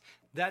things.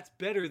 That's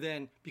better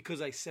than because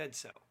I said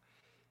so.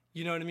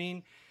 You know what I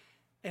mean?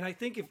 And I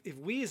think if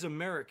we as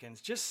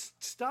Americans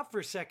just stop for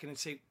a second and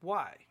say,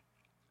 why?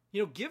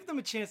 Give them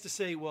a chance to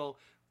say, well,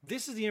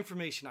 this is the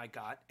information I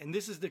got, and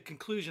this is the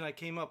conclusion I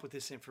came up with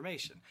this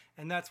information,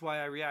 and that's why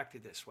I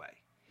reacted this way.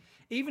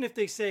 Even if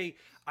they say,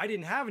 I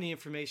didn't have any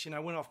information,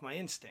 I went off my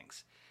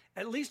instincts,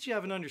 at least you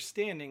have an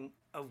understanding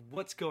of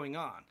what's going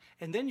on,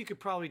 and then you could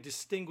probably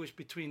distinguish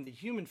between the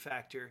human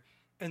factor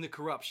and the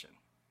corruption.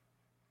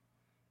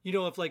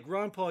 If like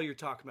Ron Paul you're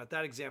talking about,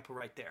 that example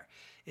right there,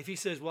 if he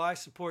says, well, I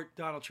support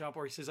Donald Trump,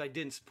 or he says, I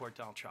didn't support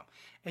Donald Trump,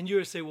 and you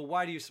would say, well,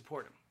 why do you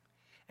support him?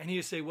 And he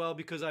would say, well,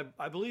 because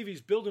I believe he's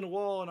building a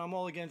wall and I'm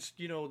all against,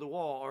 the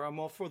wall, or I'm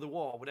all for the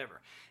wall,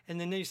 whatever. And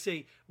then they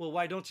say, well,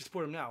 why don't you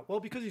support him now? Well,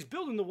 because he's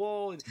building the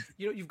wall and,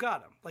 you've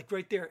got him. Like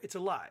right there, it's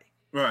a lie.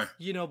 Right.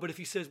 But if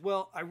he says,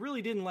 well, I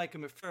really didn't like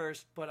him at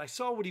first, but I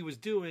saw what he was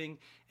doing.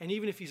 And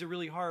even if he's a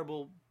really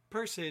horrible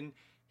person,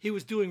 he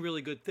was doing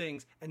really good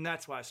things. And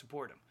that's why I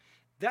support him.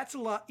 That's a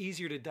lot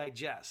easier to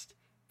digest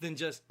than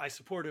just I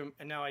support him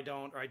and now I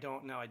don't, or I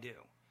don't, now I do.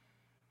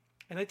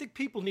 And I think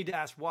people need to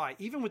ask why,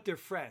 even with their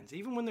friends,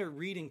 even when they're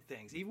reading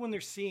things, even when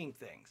they're seeing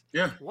things.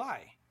 Yeah.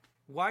 Why?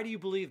 Why do you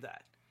believe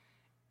that?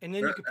 And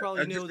then you could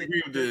probably know that.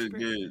 I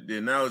disagree with the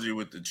analogy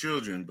with the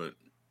children, but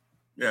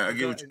yeah, I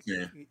get what you're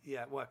saying.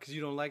 Yeah, what? Because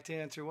you don't like to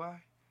answer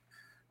why?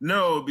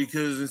 No,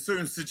 because in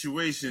certain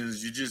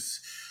situations, you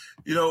just,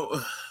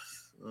 30.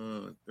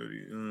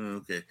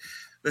 Okay,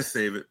 let's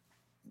save it.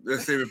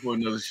 let's save it for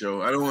another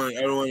show. I don't want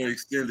to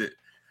extend it.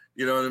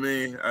 You know what I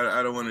mean?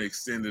 I don't want to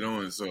extend it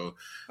on. So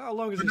how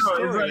long is but the no, it's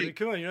story? I like, mean,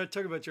 come on, you're not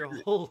talking about your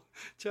whole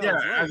yeah,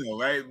 child's I life. know,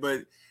 right?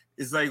 But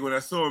it's like when I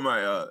saw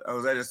I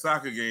was at a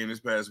soccer game this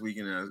past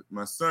weekend. And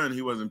my son,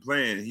 he wasn't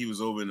playing. He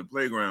was over in the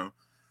playground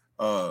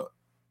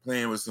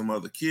playing with some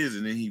other kids,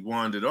 and then he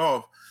wandered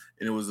off,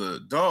 and it was a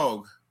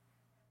dog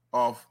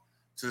off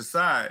to the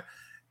side.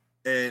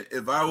 And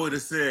if I would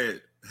have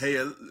said, "Hey,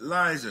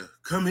 Elijah,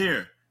 come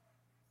here,"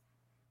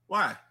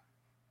 why?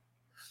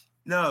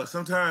 No,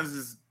 sometimes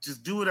it's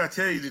just do what I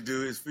tell you to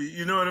do. It's for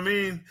you know what I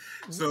mean.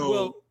 So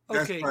Well,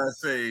 that's okay. why I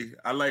say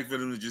I like for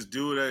them to just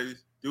do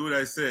what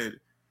I said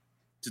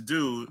to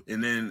do,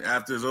 and then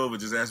after it's over,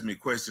 just ask me a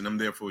question. I'm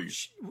there for you.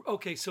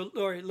 Okay, so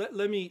Lori,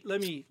 let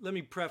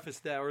me preface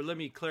that, or let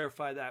me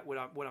clarify that what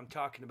I'm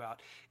talking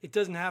about. It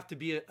doesn't have to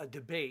be a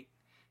debate.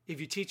 If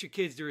you teach your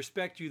kids to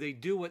respect you, they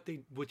do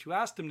what you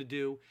ask them to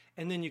do,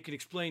 and then you can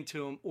explain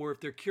to them. Or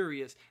if they're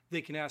curious, they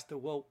can ask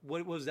them, "Well,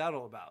 what was that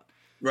all about?"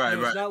 Right,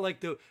 It's right. not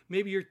like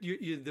maybe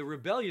you're the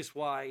rebellious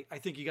why. I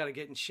think you got to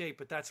get in shape,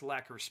 but that's a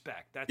lack of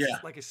respect. That's Yeah,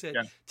 like I said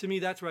yeah. to me.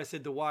 That's where I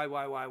said the why.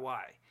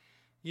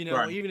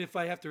 Right. Even if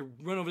I have to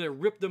run over there,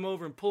 rip them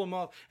over, and pull them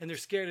off, and they're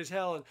scared as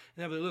hell, and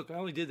I'm like, look, I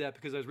only did that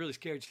because I was really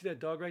scared. See that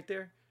dog right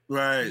there?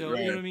 Right, You know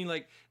right. what I mean?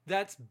 Like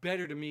that's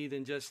better to me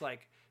than just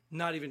like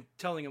not even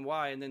telling them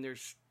why, and then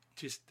there's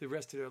just the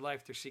rest of their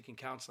life they're seeking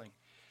counseling.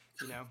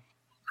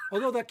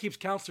 Although that keeps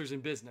counselors in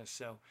business.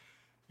 So,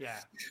 yeah.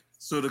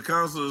 So the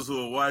counselors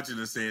who are watching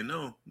are saying,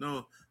 no,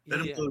 let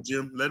him Yeah. go,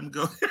 Jim. Let him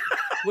go.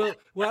 Well,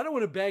 I don't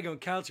want to bag on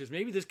counselors.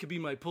 Maybe this could be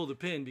my pull the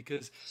pin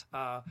because,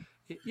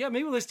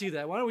 maybe let's do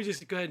that. Why don't we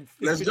just go ahead and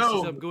Let's finish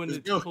go. this up, go into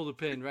Let's go. pull the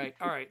pin, right?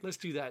 All right, let's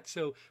do that.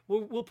 So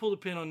we'll pull the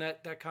pin on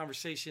that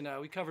conversation.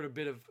 We covered a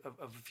bit of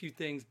a few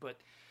things,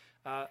 but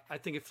I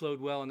think it flowed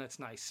well, and that's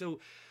nice. So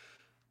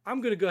I'm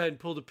going to go ahead and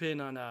pull the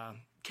pin on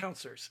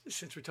counselors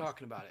since we're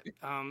talking about it.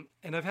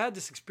 And I've had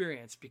this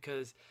experience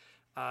because,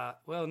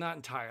 not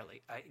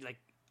entirely.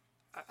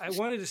 I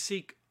wanted to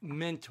seek a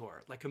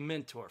mentor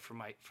for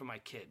my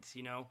kids,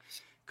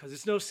 because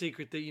it's no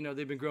secret that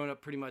they've been growing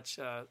up pretty much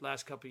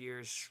last couple of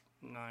years,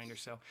 9 or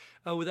so,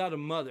 without a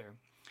mother.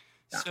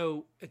 Yeah.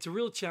 So it's a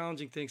real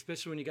challenging thing,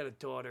 especially when you got a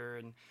daughter,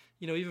 and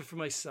even for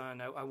my son,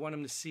 I want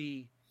him to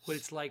see what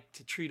it's like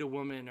to treat a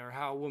woman or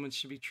how a woman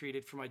should be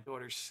treated for my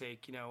daughter's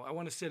sake. I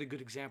want to set a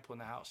good example in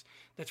the house.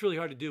 That's really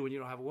hard to do when you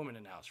don't have a woman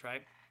in the house,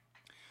 right?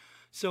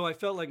 So I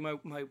felt like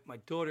my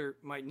daughter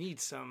might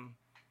need some,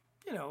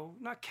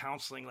 not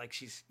counseling like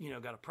she's,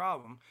 got a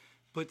problem,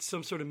 but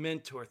some sort of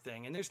mentor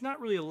thing. And there's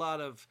not really a lot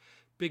of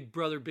big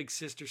brother, big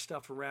sister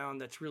stuff around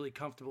that's really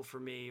comfortable for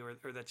me or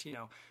that's,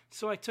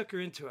 so I took her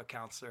into a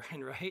counselor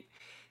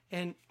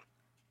and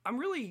I'm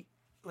really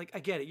like, I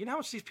get it. You know how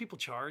much these people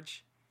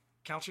charge?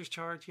 Counselors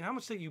charge? You know how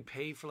much that you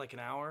pay for like an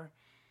hour?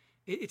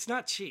 It's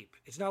not cheap.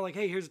 It's not like,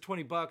 hey, here's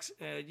 $20.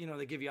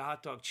 They give you a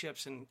hot dog,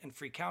 chips, and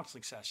free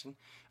counseling session.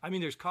 I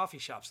mean, there's coffee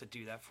shops that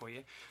do that for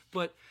you,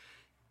 but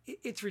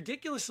it's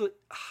ridiculously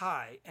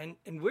high,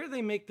 and where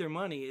they make their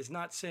money is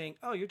not saying,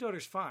 oh, your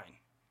daughter's fine.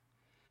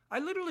 I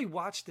literally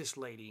watched this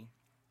lady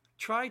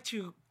try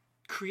to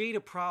create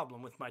a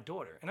problem with my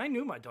daughter, and I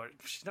knew my daughter.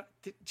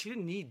 She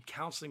didn't need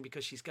counseling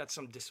because she's got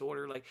some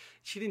disorder. Like,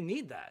 she didn't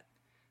need that.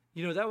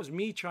 That was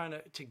me trying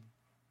to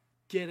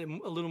get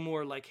a little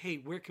more like, hey,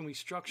 where can we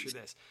structure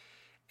this?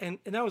 And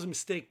that was a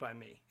mistake by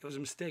me. It was a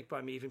mistake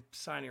by me even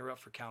signing her up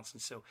for counseling.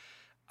 So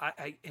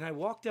I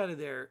walked out of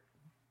there.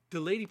 The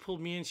lady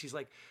pulled me in. She's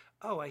like,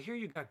 oh, I hear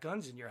you got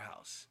guns in your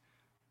house.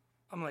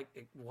 I'm like,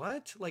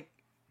 what? Like,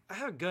 I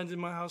have guns in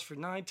my house for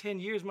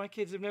 9-10 years. My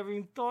kids have never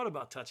even thought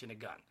about touching a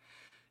gun.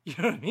 You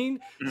know what I mean?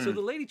 Mm. So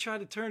the lady tried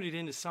to turn it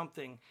into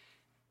something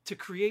to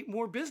create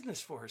more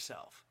business for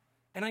herself.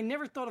 And I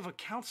never thought of a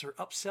counselor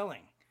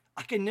upselling.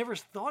 Like, I never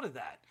thought of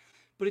that.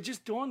 But it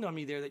just dawned on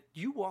me there that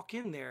you walk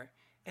in there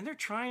and they're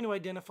trying to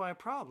identify a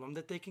problem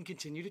that they can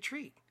continue to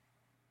treat.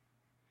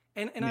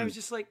 And I was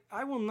just like,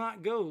 I will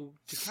not go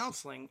to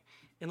counseling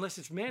unless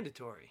it's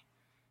mandatory.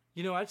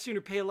 I'd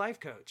sooner pay a life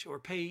coach or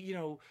pay,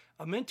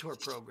 a mentor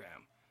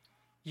program,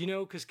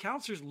 because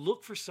counselors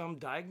look for some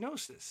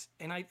diagnosis.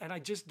 And I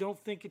just don't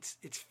think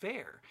it's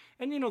fair.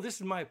 And, this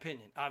is my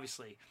opinion,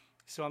 obviously.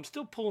 So I'm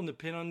still pulling the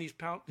pin on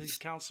these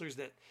counselors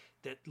that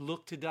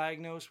look to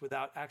diagnose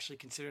without actually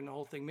considering the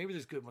whole thing. Maybe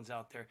there's good ones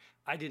out there.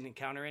 I didn't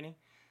encounter any.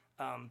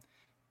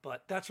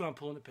 But that's what I'm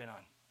pulling the pin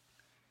on.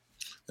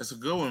 That's a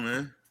good one,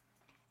 man.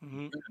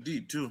 Mm-hmm.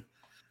 Deep too.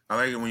 I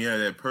like it when you have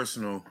that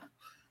personal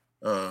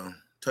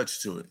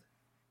touch to it.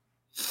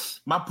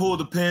 My pull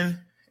the pin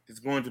is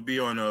going to be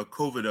on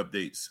COVID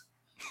updates.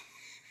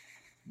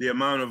 The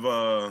amount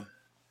of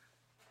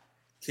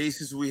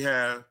cases we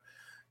have,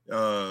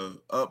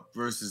 up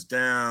versus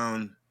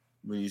down.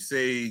 When you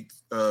say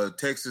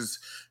Texas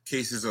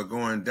cases are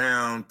going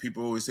down,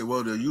 people always say,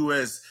 well, the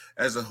U.S.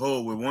 as a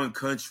whole, we're one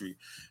country,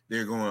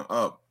 they're going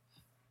up.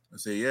 I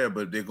say, yeah,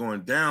 but they're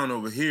going down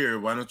over here.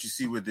 Why don't you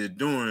see what they're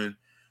doing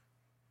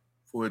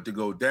for it to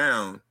go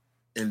down?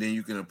 And then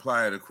you can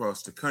apply it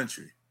across the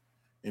country.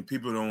 And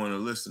people don't want to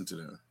listen to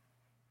them.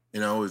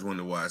 And I always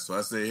wonder why. So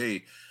I say,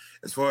 hey,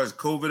 as far as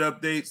COVID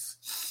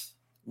updates,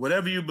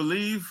 whatever you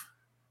believe,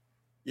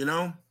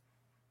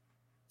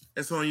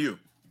 it's on you.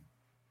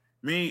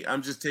 Me,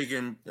 I'm just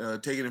taking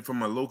it from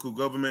my local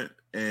government,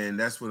 and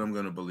that's what I'm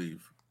going to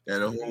believe. That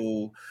the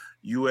whole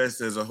U.S.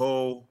 as a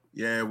whole,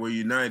 yeah, we're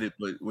united,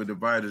 but we're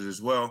divided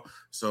as well.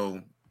 So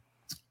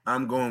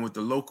I'm going with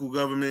the local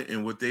government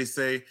and what they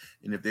say.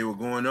 And if they were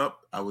going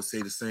up, I would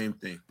say the same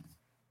thing.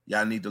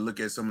 Y'all need to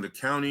look at some of the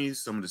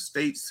counties, some of the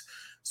states,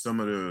 some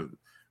of the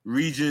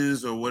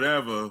regions or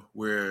whatever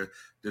where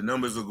the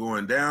numbers are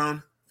going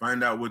down.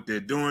 Find out what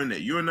they're doing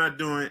that you're not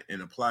doing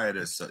and apply it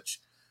as such.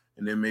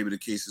 And then maybe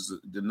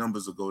the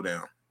numbers will go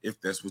down if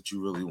that's what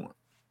you really want.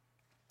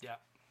 Yeah.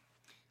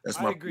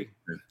 I agree.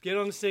 Get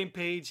on the same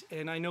page,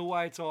 and I know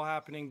why it's all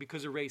happening,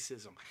 because of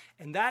racism.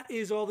 And that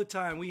is all the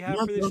time we have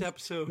for this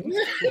episode. We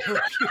hope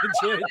you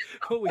enjoyed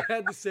what we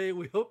had to say.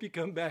 We hope you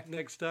come back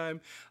next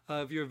time.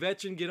 If you're a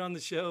veteran, get on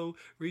the show.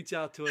 Reach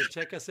out to us.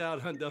 Check us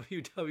out on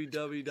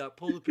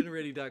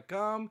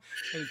www.pullthepinready.com.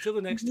 And until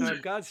the next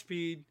time,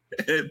 Godspeed.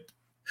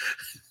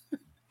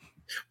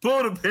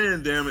 Pull the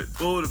pin, damn it.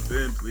 Pull the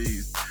pin,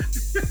 please.